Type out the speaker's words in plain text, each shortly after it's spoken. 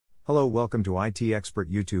Hello, welcome to IT Expert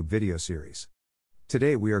YouTube video series.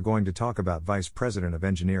 Today we are going to talk about Vice President of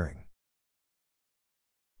Engineering.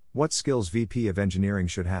 What skills VP of Engineering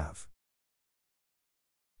should have?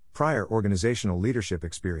 Prior organizational leadership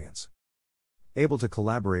experience. Able to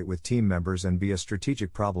collaborate with team members and be a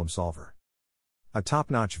strategic problem solver. A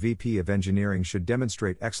top-notch VP of Engineering should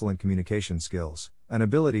demonstrate excellent communication skills, an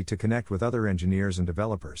ability to connect with other engineers and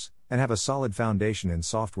developers, and have a solid foundation in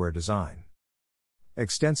software design.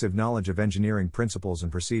 Extensive knowledge of engineering principles and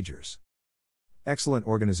procedures. Excellent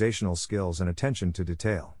organizational skills and attention to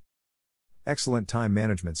detail. Excellent time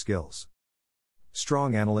management skills.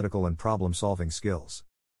 Strong analytical and problem-solving skills.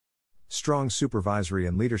 Strong supervisory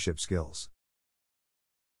and leadership skills.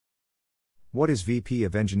 What is VP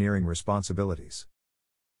of Engineering responsibilities?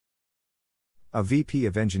 A VP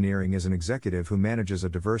of Engineering is an executive who manages a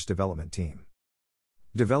diverse development team.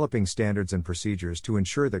 Developing standards and procedures to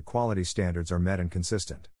ensure that quality standards are met and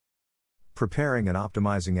consistent. Preparing and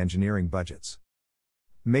optimizing engineering budgets.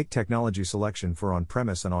 Make technology selection for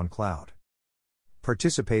on-premise and on-cloud.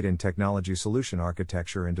 Participate in technology solution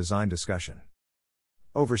architecture and design discussion.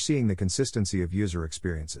 Overseeing the consistency of user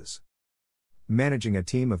experiences. Managing a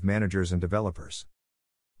team of managers and developers.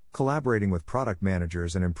 Collaborating with product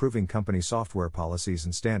managers and improving company software policies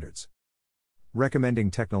and standards.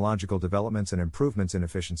 Recommending technological developments and improvements in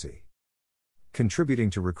efficiency. Contributing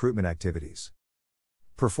to recruitment activities.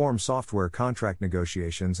 Perform software contract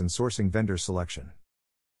negotiations and sourcing vendor selection.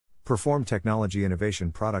 Perform technology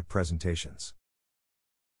innovation product presentations.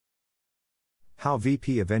 How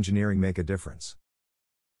VP of Engineering make a difference?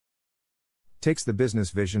 Takes the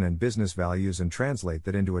business vision and business values and translate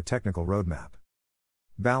that into a technical roadmap.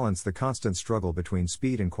 Balance the constant struggle between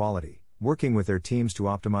speed and quality, working with their teams to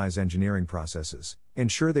optimize engineering processes,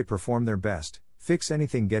 ensure they perform their best, fix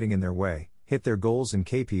anything getting in their way, hit their goals and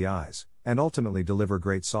KPIs, and ultimately deliver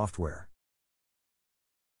great software.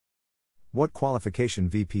 What qualification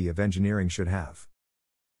VP of Engineering should have?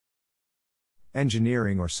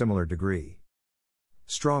 Engineering or similar degree.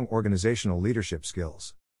 Strong organizational leadership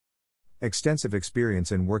skills. Extensive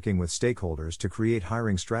experience in working with stakeholders to create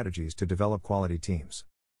hiring strategies to develop quality teams.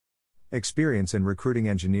 Experience in recruiting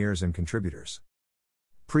engineers and contributors.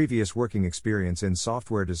 Previous working experience in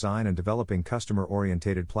software design and developing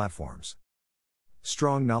customer-oriented platforms.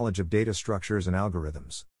 Strong knowledge of data structures and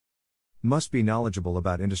algorithms. Must be knowledgeable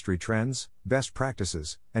about industry trends, best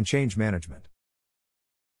practices, and change management.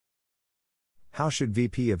 How should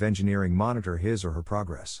VP of Engineering monitor his or her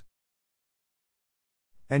progress?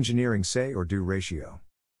 Engineering say or do ratio.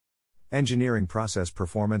 Engineering process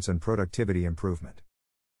performance and productivity improvement.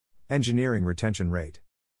 Engineering retention rate.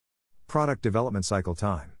 Product development cycle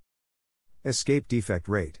time. Escape defect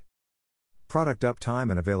rate. Product uptime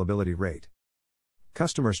and availability rate.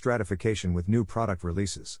 Customer stratification with new product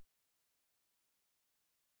releases.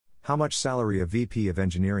 How much salary a VP of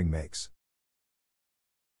Engineering makes?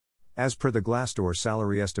 As per the Glassdoor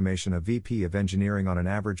salary estimation, a VP of Engineering on an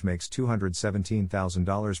average makes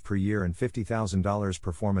 $217,000 per year and $50,000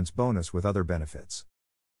 performance bonus with other benefits.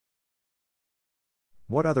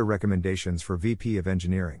 What other recommendations for VP of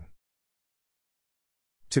Engineering?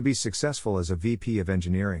 To be successful as a VP of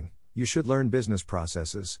Engineering, you should learn business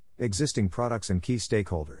processes, existing products and key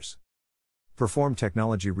stakeholders. Perform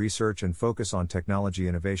technology research and focus on technology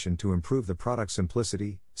innovation to improve the product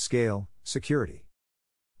simplicity, scale, security.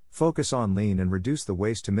 Focus on lean and reduce the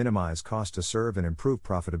waste to minimize cost to serve and improve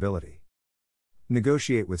profitability.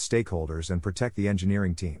 Negotiate with stakeholders and protect the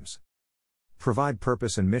engineering teams. Provide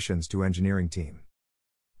purpose and missions to engineering team.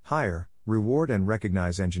 Hire, reward and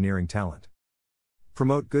recognize engineering talent.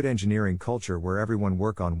 Promote good engineering culture where everyone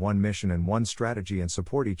work on one mission and one strategy and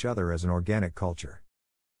support each other as an organic culture.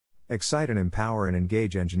 Excite and empower and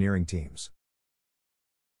engage engineering teams.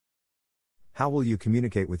 How will you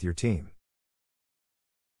communicate with your team?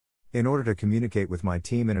 In order to communicate with my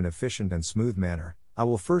team in an efficient and smooth manner, I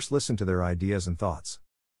will first listen to their ideas and thoughts.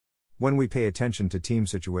 When we pay attention to team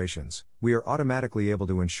situations, we are automatically able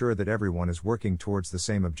to ensure that everyone is working towards the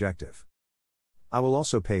same objective. I will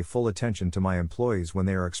also pay full attention to my employees when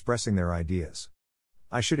they are expressing their ideas.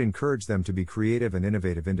 I should encourage them to be creative and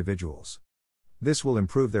innovative individuals. This will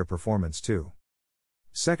improve their performance too.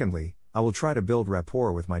 Secondly, I will try to build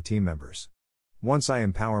rapport with my team members. Once I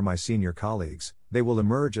empower my senior colleagues, they will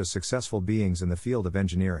emerge as successful beings in the field of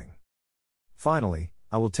engineering. Finally,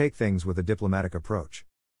 I will take things with a diplomatic approach.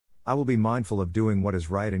 I will be mindful of doing what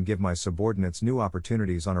is right and give my subordinates new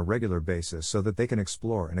opportunities on a regular basis so that they can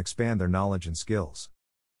explore and expand their knowledge and skills.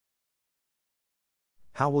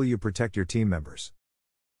 How will you protect your team members?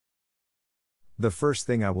 The first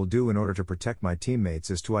thing I will do in order to protect my teammates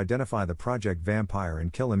is to identify the project vampire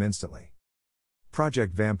and kill him instantly.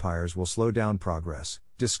 Project vampires will slow down progress,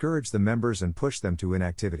 discourage the members and push them to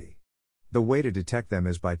inactivity. The way to detect them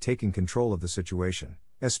is by taking control of the situation,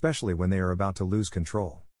 especially when they are about to lose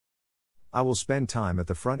control. I will spend time at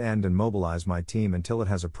the front end and mobilize my team until it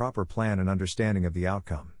has a proper plan and understanding of the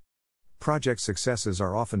outcome. Project successes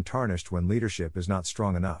are often tarnished when leadership is not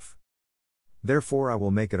strong enough. Therefore, I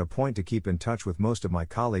will make it a point to keep in touch with most of my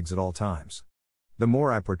colleagues at all times. The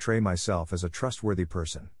more I portray myself as a trustworthy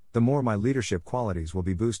person, the more my leadership qualities will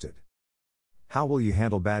be boosted. How will you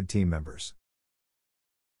handle bad team members?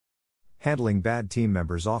 Handling bad team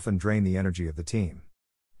members often drain the energy of the team.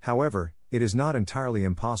 However, it is not entirely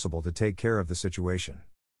impossible to take care of the situation.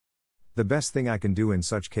 The best thing I can do in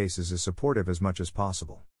such cases is supportive as much as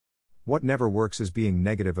possible. What never works is being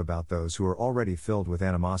negative about those who are already filled with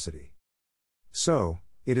animosity. So,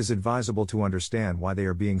 it is advisable to understand why they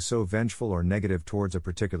are being so vengeful or negative towards a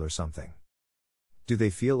particular something. Do they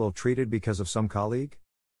feel ill-treated because of some colleague?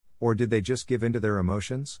 Or did they just give in to their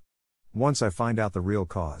emotions? Once I find out the real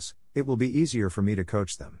cause, it will be easier for me to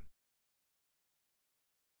coach them.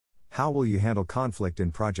 How will you handle conflict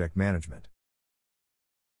in project management?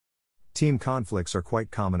 Team conflicts are quite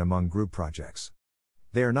common among group projects.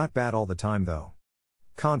 They are not bad all the time though.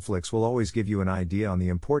 Conflicts will always give you an idea on the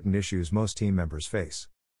important issues most team members face.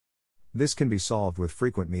 This can be solved with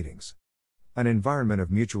frequent meetings. An environment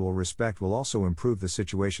of mutual respect will also improve the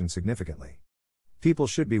situation significantly. People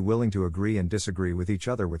should be willing to agree and disagree with each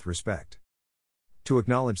other with respect. To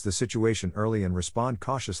acknowledge the situation early and respond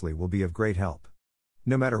cautiously will be of great help.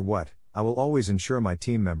 No matter what, I will always ensure my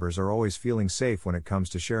team members are always feeling safe when it comes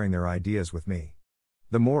to sharing their ideas with me.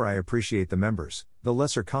 The more I appreciate the members, the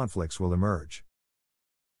lesser conflicts will emerge.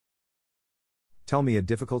 Tell me a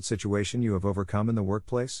difficult situation you have overcome in the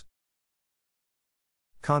workplace.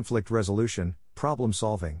 Conflict resolution, problem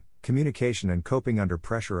solving, communication and coping under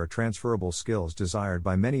pressure are transferable skills desired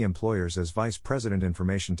by many employers as Vice President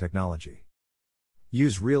Information Technology.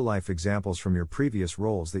 Use real-life examples from your previous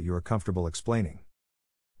roles that you are comfortable explaining.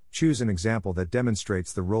 Choose an example that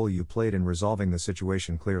demonstrates the role you played in resolving the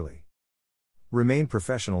situation clearly. Remain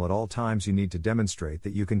professional at all times. You need to demonstrate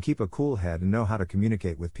that you can keep a cool head and know how to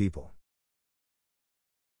communicate with people.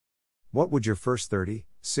 What would your first 30,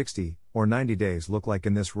 60, or 90 days look like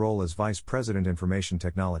in this role as Vice President Information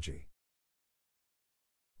Technology?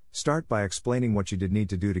 Start by explaining what you did need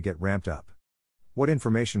to do to get ramped up. What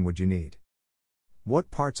information would you need?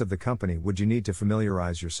 What parts of the company would you need to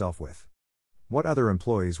familiarize yourself with? What other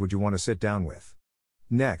employees would you want to sit down with?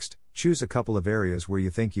 Next, choose a couple of areas where you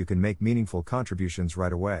think you can make meaningful contributions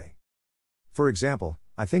right away. For example,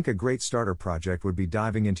 I think a great starter project would be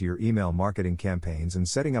diving into your email marketing campaigns and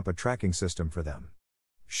setting up a tracking system for them.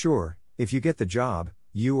 Sure, if you get the job,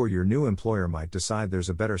 you or your new employer might decide there's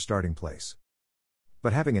a better starting place.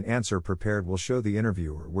 But having an answer prepared will show the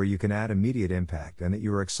interviewer where you can add immediate impact and that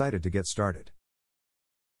you are excited to get started.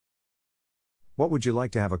 What would you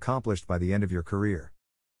like to have accomplished by the end of your career?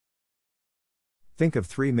 Think of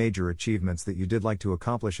 3 major achievements that you did like to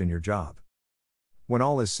accomplish in your job. When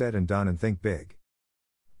all is said and done, and think big.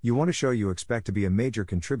 You want to show you expect to be a major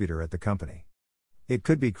contributor at the company. It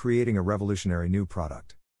could be creating a revolutionary new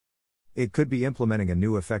product. It could be implementing a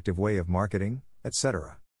new effective way of marketing,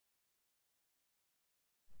 etc.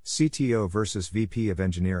 CTO versus VP of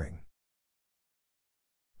Engineering.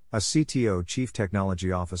 A CTO, Chief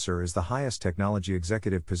Technology Officer, is the highest technology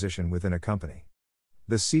executive position within a company.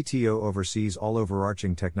 The CTO oversees all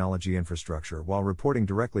overarching technology infrastructure while reporting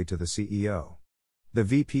directly to the CEO. The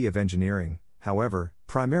VP of Engineering, however,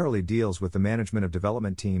 primarily deals with the management of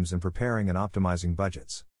development teams and preparing and optimizing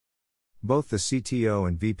budgets. Both the CTO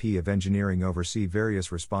and VP of Engineering oversee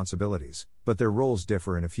various responsibilities, but their roles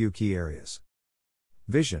differ in a few key areas.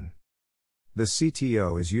 Vision. The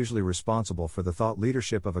CTO is usually responsible for the thought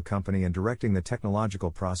leadership of a company and directing the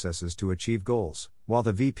technological processes to achieve goals, while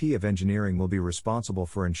the VP of Engineering will be responsible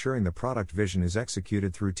for ensuring the product vision is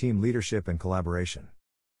executed through team leadership and collaboration.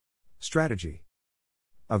 Strategy.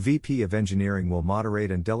 A VP of Engineering will moderate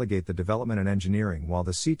and delegate the development and engineering while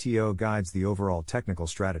the CTO guides the overall technical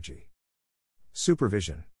strategy.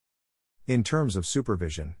 Supervision. In terms of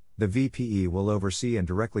supervision, the VPE will oversee and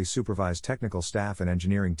directly supervise technical staff and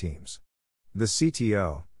engineering teams. The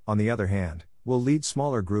CTO, on the other hand, will lead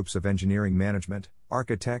smaller groups of engineering management,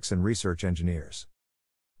 architects and research engineers.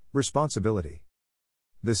 Responsibility.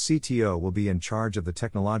 The CTO will be in charge of the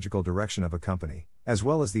technological direction of a company, as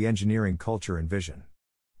well as the engineering culture and vision.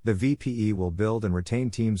 The VPE will build and retain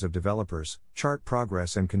teams of developers, chart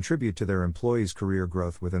progress and contribute to their employees' career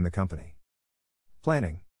growth within the company.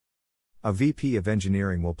 Planning. A VP of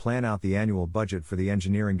engineering will plan out the annual budget for the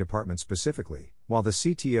engineering department specifically, while the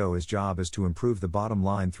CTO's job is to improve the bottom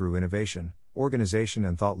line through innovation, organization,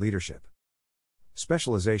 and thought leadership.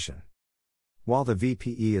 Specialization. While the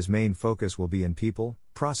VPE's main focus will be in people,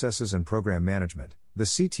 processes, and program management, the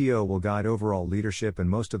CTO will guide overall leadership, and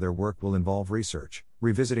most of their work will involve research,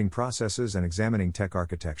 revisiting processes, and examining tech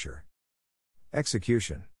architecture.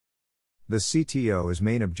 Execution. The CTO's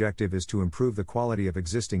main objective is to improve the quality of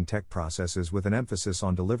existing tech processes with an emphasis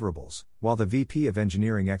on deliverables, while the VP of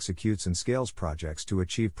engineering executes and scales projects to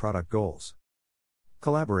achieve product goals.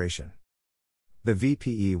 Collaboration. The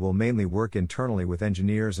VPE will mainly work internally with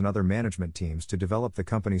engineers and other management teams to develop the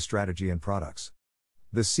company's strategy and products.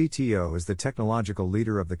 The CTO is the technological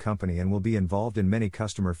leader of the company and will be involved in many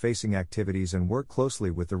customer-facing activities and work closely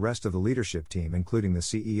with the rest of the leadership team, including the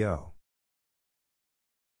CEO.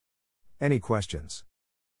 Any questions?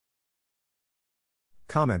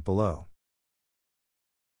 Comment below.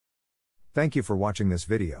 Thank you for watching this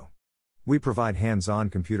video. We provide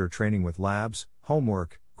hands-on computer training with labs,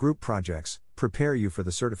 homework, group projects, prepare you for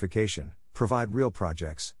the certification, provide real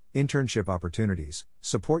projects, internship opportunities,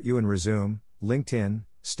 support you in Resume, LinkedIn,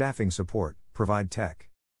 staffing support, provide tech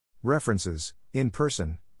references,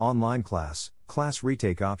 in-person, online class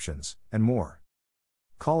retake options, and more.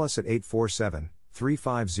 Call us at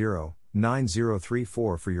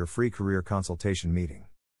 847-350-9034 for your free career consultation meeting.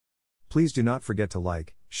 Please do not forget to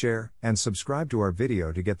like, share, and subscribe to our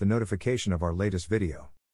video to get the notification of our latest video.